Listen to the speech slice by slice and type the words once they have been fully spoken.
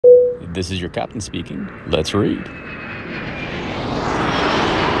This is your captain speaking. Let's read.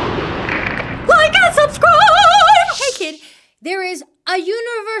 Like and subscribe! Hey kid, there is a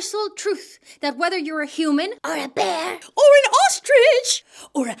universal truth that whether you're a human or a bear or an ostrich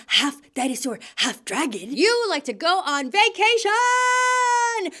or a half dinosaur, half dragon, you like to go on vacation!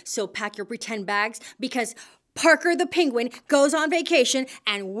 So pack your pretend bags because Parker the penguin goes on vacation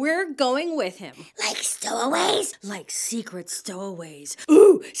and we're going with him. Like stowaways? Like secret stowaways.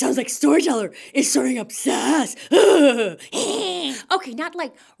 Ooh, sounds like StoryTeller is starting up sass. Okay, not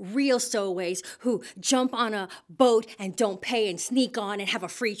like real stowaways who jump on a boat and don't pay and sneak on and have a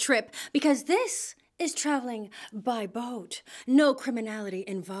free trip, because this is traveling by boat. No criminality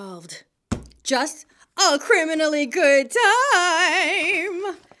involved. Just a criminally good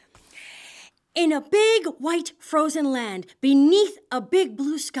time. In a big white frozen land beneath a big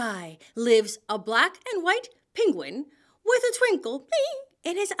blue sky lives a black and white penguin with a twinkle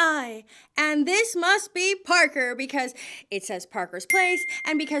in his eye. And this must be Parker because it says Parker's Place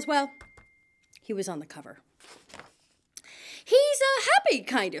and because, well, he was on the cover. He's a happy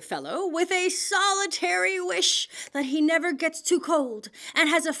kind of fellow with a solitary wish that he never gets too cold and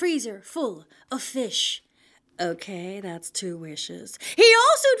has a freezer full of fish. Okay, that's 2 wishes. He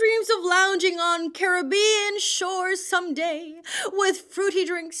also dreams of lounging on Caribbean shores someday with fruity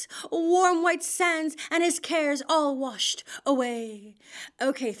drinks, warm white sands, and his cares all washed away.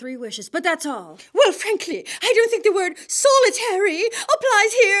 Okay, 3 wishes, but that's all. Well, frankly, I don't think the word solitary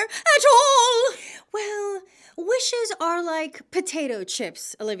applies here at all. Well, wishes are like potato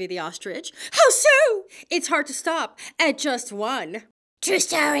chips, Olivia the ostrich. How so? It's hard to stop at just one. True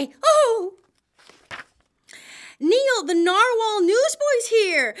story. Oh! Neil, the narwhal newsboy's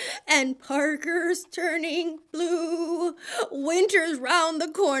here, and Parker's turning blue. Winter's round the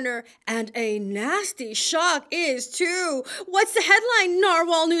corner, and a nasty shock is too. What's the headline,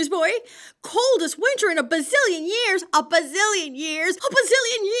 narwhal newsboy? Coldest winter in a bazillion years. A bazillion years. A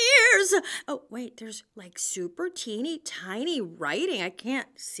bazillion years. Oh, wait, there's like super teeny tiny writing. I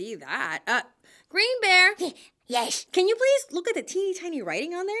can't see that. Green Bear. Yes. Can you please look at the teeny tiny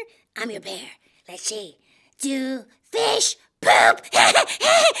writing on there? I'm your bear. Let's see. Do fish poop?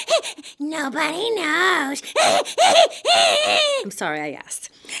 Nobody knows. I'm sorry I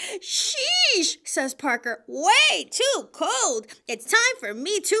asked. Sheesh, says Parker. Way too cold. It's time for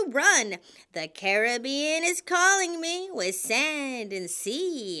me to run. The Caribbean is calling me with sand and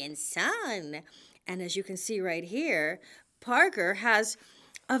sea and sun. And as you can see right here, Parker has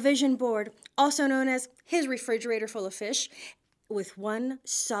a vision board, also known as his refrigerator full of fish, with one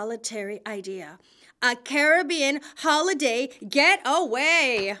solitary idea. A Caribbean holiday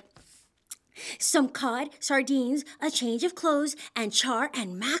getaway. Some cod, sardines, a change of clothes, and char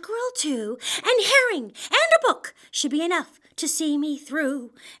and mackerel too, and herring, and a book should be enough to see me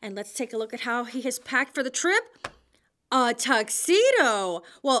through. And let's take a look at how he has packed for the trip. A tuxedo.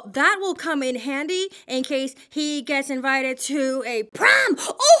 Well, that will come in handy in case he gets invited to a prom.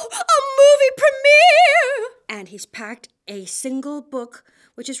 Oh, a movie premiere! And he's packed a single book,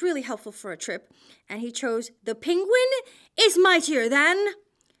 which is really helpful for a trip. And he chose The Penguin is Mightier Than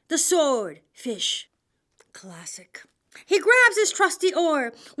the Swordfish. Classic. He grabs his trusty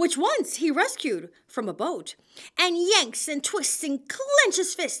oar, which once he rescued from a boat, and yanks and twists and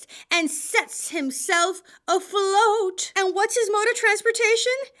clenches fist and sets himself afloat. And what's his mode of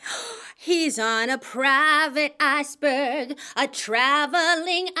transportation? He's on a private iceberg, a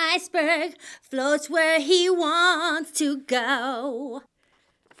traveling iceberg, floats where he wants to go.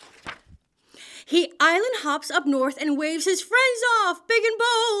 He island hops up north and waves his friends off, big and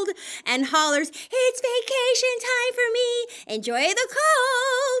bold, and hollers, "It's vacation time for me, enjoy the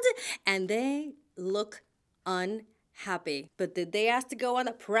cold." And they look unhappy. But did they ask to go on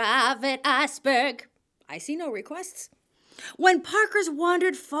the private iceberg? I see no requests. When Parker's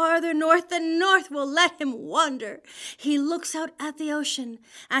wandered farther north than north will let him wander, he looks out at the ocean,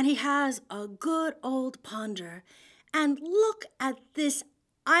 and he has a good old ponder. And look at this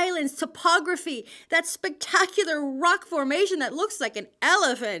island's topography, that spectacular rock formation that looks like an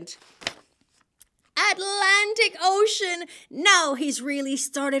elephant. Atlantic Ocean. Now he's really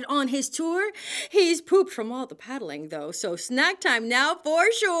started on his tour. He's pooped from all the paddling, though, so snack time now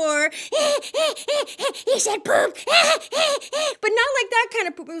for sure. He said poop. But not like that kind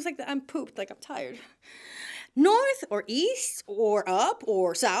of poop. It was like I'm pooped, like I'm tired. North or east or up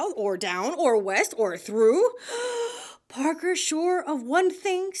or south or down or west or through. Parker's sure of one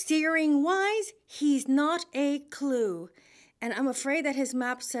thing, steering wise, he's not a clue. And I'm afraid that his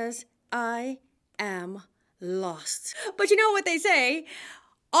map says, I am lost. But you know what they say?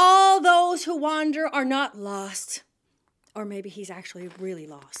 All those who wander are not lost. Or maybe he's actually really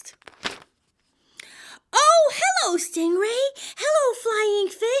lost. Hello, stingray. Hello, flying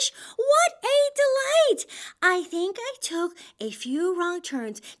fish. What a delight. I think I took a few wrong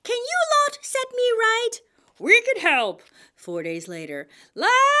turns. Can you lot set me right? We can help. 4 days later.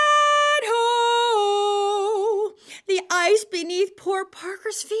 Land ho! The ice beneath poor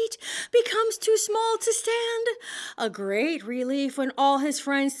Parker's feet becomes too small to stand. A great relief when all his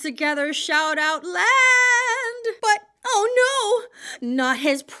friends together shout out, land! But oh no, not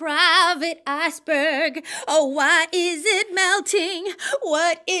his private iceberg. Oh, why is it melting?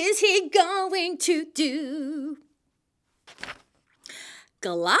 What is he going to do?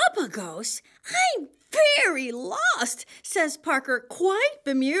 Galapagos? I'm very lost, says Parker, quite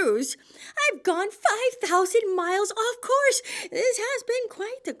bemused. I've gone 5,000 miles off course. This has been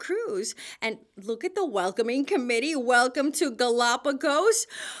quite the cruise. And look at the welcoming committee. Welcome to Galapagos.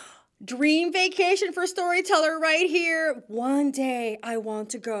 Dream vacation for Storyteller right here. One day I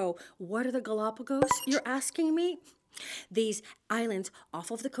want to go. What are the Galapagos, you're asking me? These islands off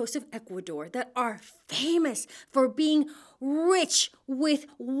of the coast of Ecuador that are famous for being rich with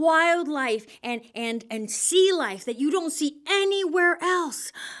wildlife and sea life that you don't see anywhere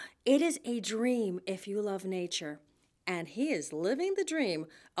else. It is a dream if you love nature. And he is living the dream.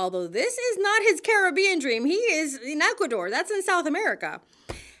 Although this is not his Caribbean dream. He is in Ecuador. That's in South America.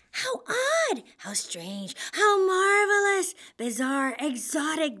 How odd, how strange, how marvelous, bizarre,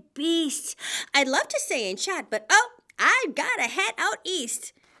 exotic beasts. I'd love to say in chat, but I've got to head out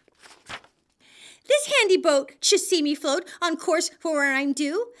east. This handy boat should see me float on course for where I'm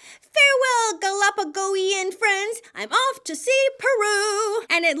due. Farewell, Galapagosian friends. I'm off to see Peru.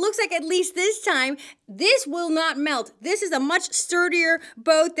 And it looks like at least this time, this will not melt. This is a much sturdier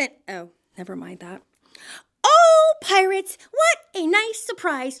boat than... Oh, never mind that. Oh, pirates, what a nice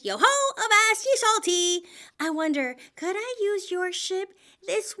surprise. Yo-ho, avast ye salty. I wonder, could I use your ship?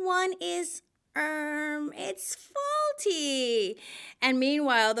 This one is... it's faulty. And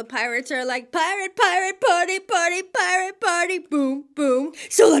meanwhile, the pirates are like, pirate, pirate, party, party, pirate, party, boom, boom.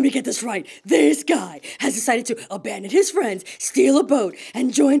 So let me get this right. This guy has decided to abandon his friends, steal a boat,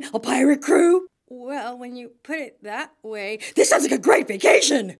 and join a pirate crew? Well, when you put it that way... This sounds like a great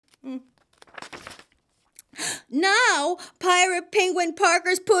vacation. Now, Pirate Penguin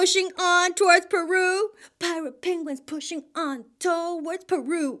Parker's pushing on towards Peru. Pirate Penguin's pushing on towards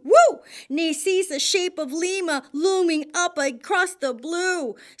Peru. Woo! And he sees the shape of Lima looming up across the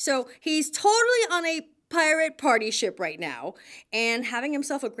blue. So he's totally on a pirate party ship right now and having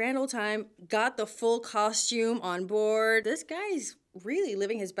himself a grand old time. Got the full costume on board. This guy's really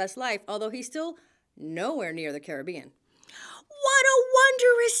living his best life, although he's still nowhere near the Caribbean. What a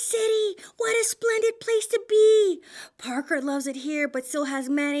wondrous city! What a splendid place to be! Parker loves it here, but still has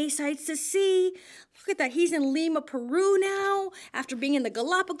many sights to see. Look at that, he's in Lima, Peru now, after being in the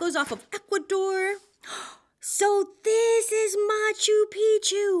Galapagos off of Ecuador. So this is Machu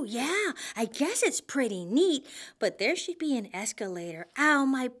Picchu. Yeah, I guess it's pretty neat, but there should be an escalator. Ow,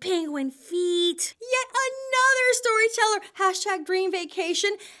 my penguin feet. Yet another Storyteller #dream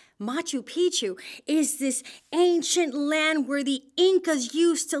vacation. Machu Picchu is this ancient land where the Incas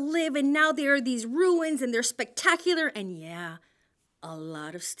used to live, and now there are these ruins and they're spectacular, and yeah, a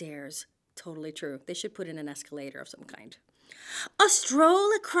lot of stairs. Totally true. They should put in an escalator of some kind. A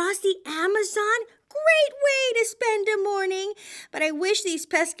stroll across the Amazon? Great way to spend a morning, but I wish these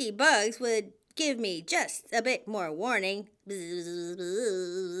pesky bugs would give me just a bit more warning.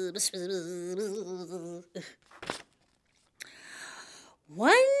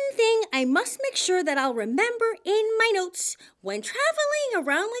 One thing I must make sure that I'll remember in my notes. When traveling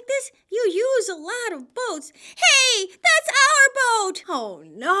around like this, you use a lot of boats. Hey, that's our boat! Oh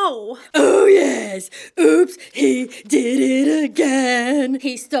no. Oh yes, oops, he did it again.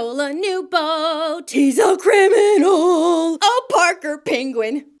 He stole a new boat. He's a criminal. Oh, Parker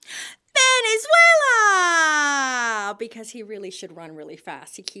Penguin. Venezuela! Because he really should run really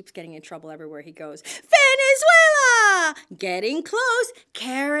fast. He keeps getting in trouble everywhere he goes. Venezuela! Getting close.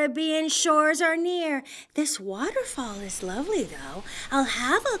 Caribbean shores are near. This waterfall is lovely, though. I'll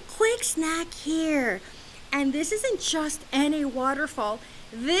have a quick snack here. And this isn't just any waterfall.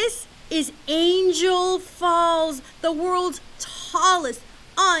 This is Angel Falls, the world's tallest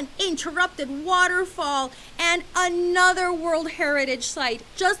uninterrupted waterfall, and another World Heritage Site,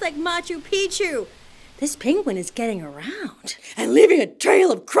 just like Machu Picchu. This penguin is getting around. And leaving a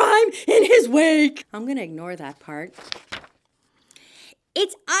trail of crime in his wake. I'm gonna ignore that part.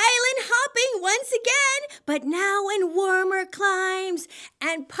 It's island hopping once again, but now in warmer climes.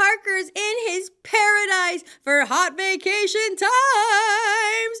 And Parker's in his paradise for hot vacation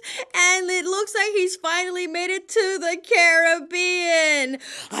times. And it looks like he's finally made it to the Caribbean.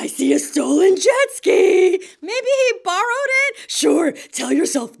 I see a stolen jet ski. Maybe he borrowed it? Sure, tell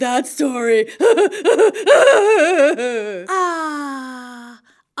yourself that story.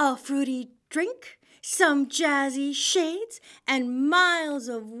 A fruity drink, some jazzy shades, and miles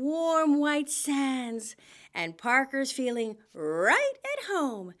of warm white sands. And Parker's feeling right at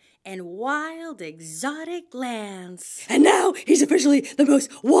home in wild, exotic lands. And now he's officially the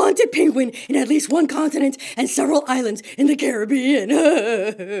most wanted penguin in at least one continent and several islands in the Caribbean.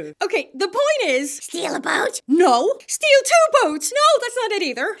 Okay, the point is... Steal a boat? No. Steal 2 boats. No, that's not it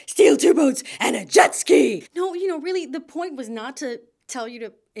either. Steal 2 boats and a jet ski. No, really, the point was not to tell you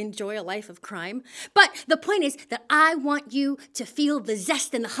to enjoy a life of crime. But the point is that I want you to feel the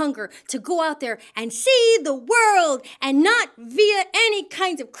zest and the hunger to go out there and see the world and not via any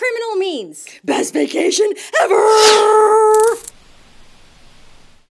kinds of criminal means. Best vacation ever!